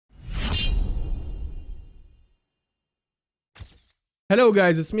Hello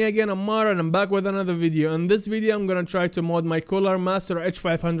guys, it's me again, Ammar, and I'm back with another video. In this video, I'm gonna try to mod my Cooler Master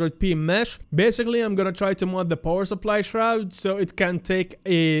H500p mesh. Basically, I'm gonna try to mod the power supply shroud so it can take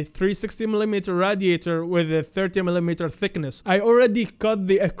a 360mm radiator with a 30mm thickness. I already cut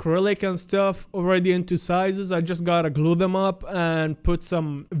the acrylic and stuff already into sizes. I just gotta glue them up and put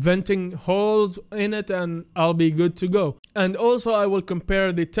some venting holes in it and I'll be good to go. And also, I will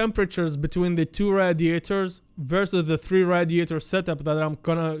compare the temperatures between the two radiators versus the 3 radiator setup that I'm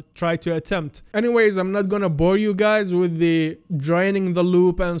gonna try to attempt. Anyways, I'm not gonna bore you guys with the draining the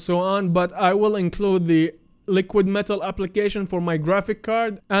loop and so on, but I will include the liquid metal application for my graphic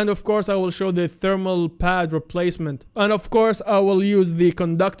card, and of course I will show the thermal pad replacement, and of course I will use the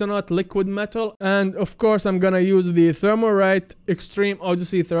Conductonaut liquid metal, and of course I'm gonna use the Thermalright Extreme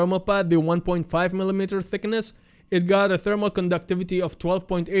Odyssey thermal pad, the 1.5mm thickness. It got a thermal conductivity of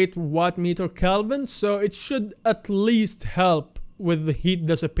 12.8 watt-meter Kelvin, so it should at least help with the heat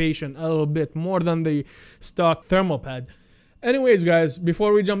dissipation a little bit more than the stock thermal pad. Anyways guys,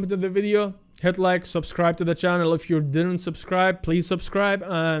 before we jump into the video, hit like, subscribe to the channel. If you didn't subscribe, please subscribe,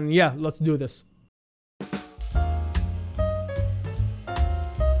 and yeah, let's do this.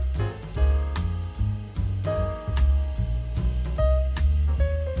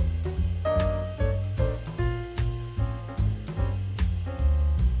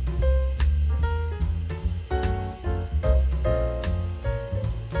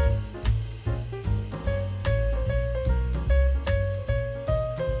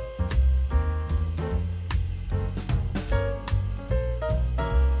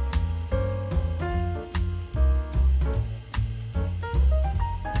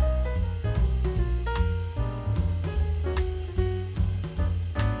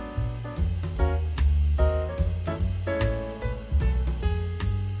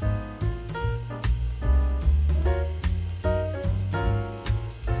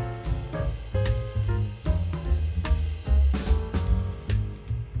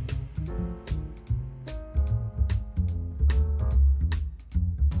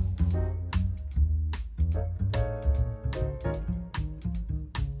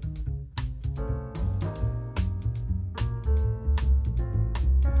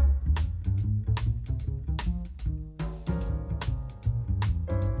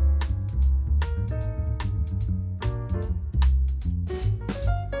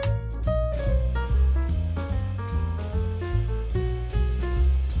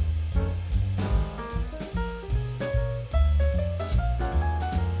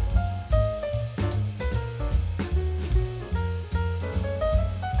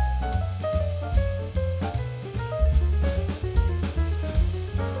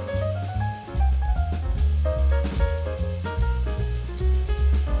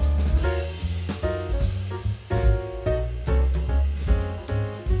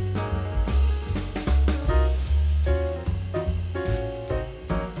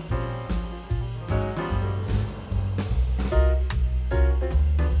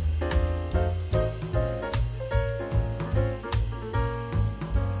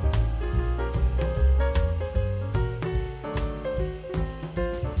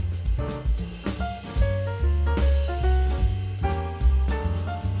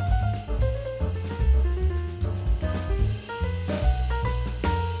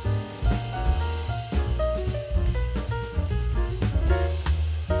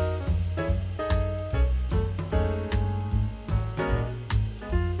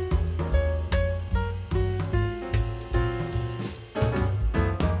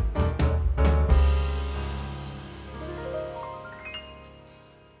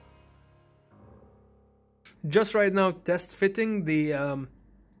 Just right now test fitting the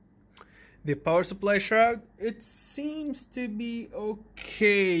power supply shroud. It seems to be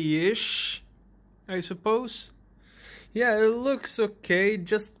okay-ish, I suppose. Yeah, it looks okay.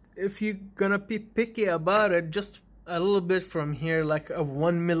 Just if you're gonna be picky about it, just a little bit from here, like a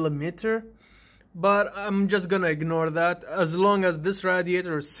 1mm. But I'm just gonna ignore that as long as this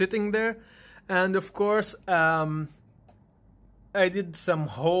radiator is sitting there. And of course, I did some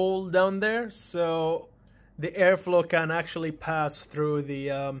hole down there, so the airflow can actually pass through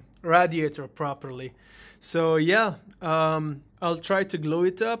the radiator properly. So yeah, I'll try to glue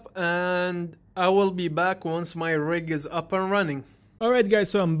it up and I will be back once my rig is up and running. Alright guys,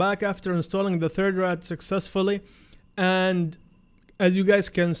 so I'm back after installing the third rad successfully, and as you guys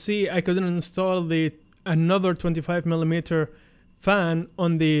can see, I couldn't install another 25mm fan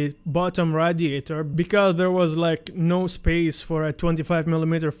on the bottom radiator because there was like no space for a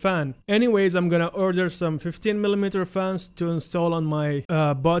 25mm fan. Anyways, I'm gonna order some 15mm fans to install on my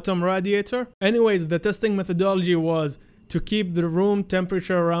bottom radiator. Anyways, the testing methodology was to keep the room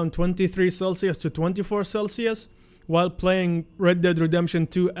temperature around 23 Celsius to 24 Celsius while playing Red Dead Redemption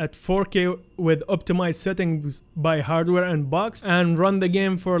 2 at 4K with optimized settings by hardware and box, and run the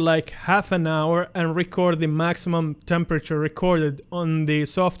game for like half an hour and record the maximum temperature recorded on the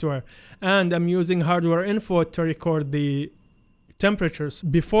software. And I'm using hardware info to record the temperatures.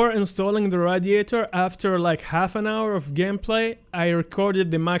 Before installing the radiator, after like half an hour of gameplay, I recorded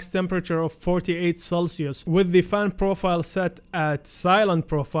the max temperature of 48 Celsius with the fan profile set at silent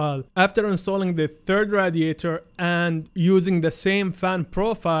profile. After installing the third radiator and using the same fan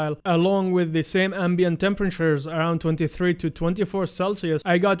profile along with the same ambient temperatures around 23 to 24 Celsius,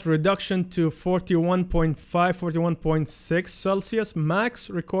 I got reduction to 41.5, 41.6 Celsius max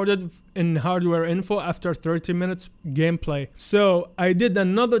recorded in hardware info after 30 minutes gameplay. So I did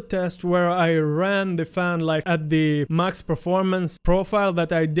another test where I ran the fan like at the max performance profile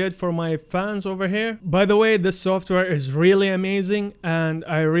that I did for my fans over here. By the way, this software is really amazing and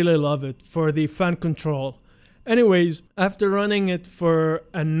I really love it for the fan control. Anyways, after running it for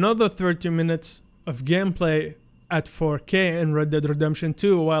another 30 minutes of gameplay at 4K in Red Dead Redemption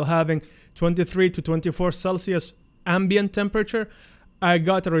 2 while having 23 to 24 Celsius ambient temperature, I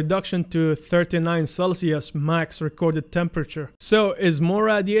got a reduction to 39 Celsius max recorded temperature. So is more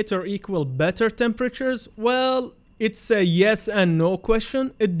radiator equal better temperatures? Well, it's a yes and no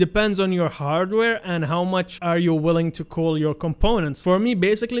question. It depends on your hardware and how much are you willing to cool your components. For me,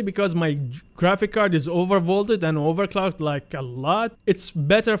 basically, because my graphic card is overvolted and overclocked like a lot, it's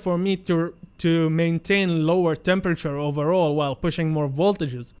better for me to maintain lower temperature overall while pushing more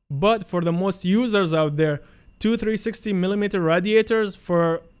voltages. But for the most users out there, two 360mm radiators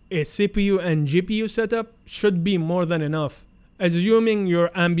for a CPU and GPU setup should be more than enough, assuming your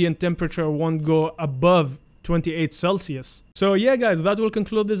ambient temperature won't go above 28 Celsius. So yeah guys, that will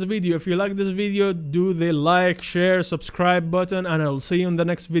conclude this video. If you like this video, do the like, share, subscribe button, and I'll see you in the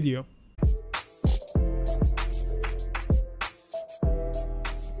next video.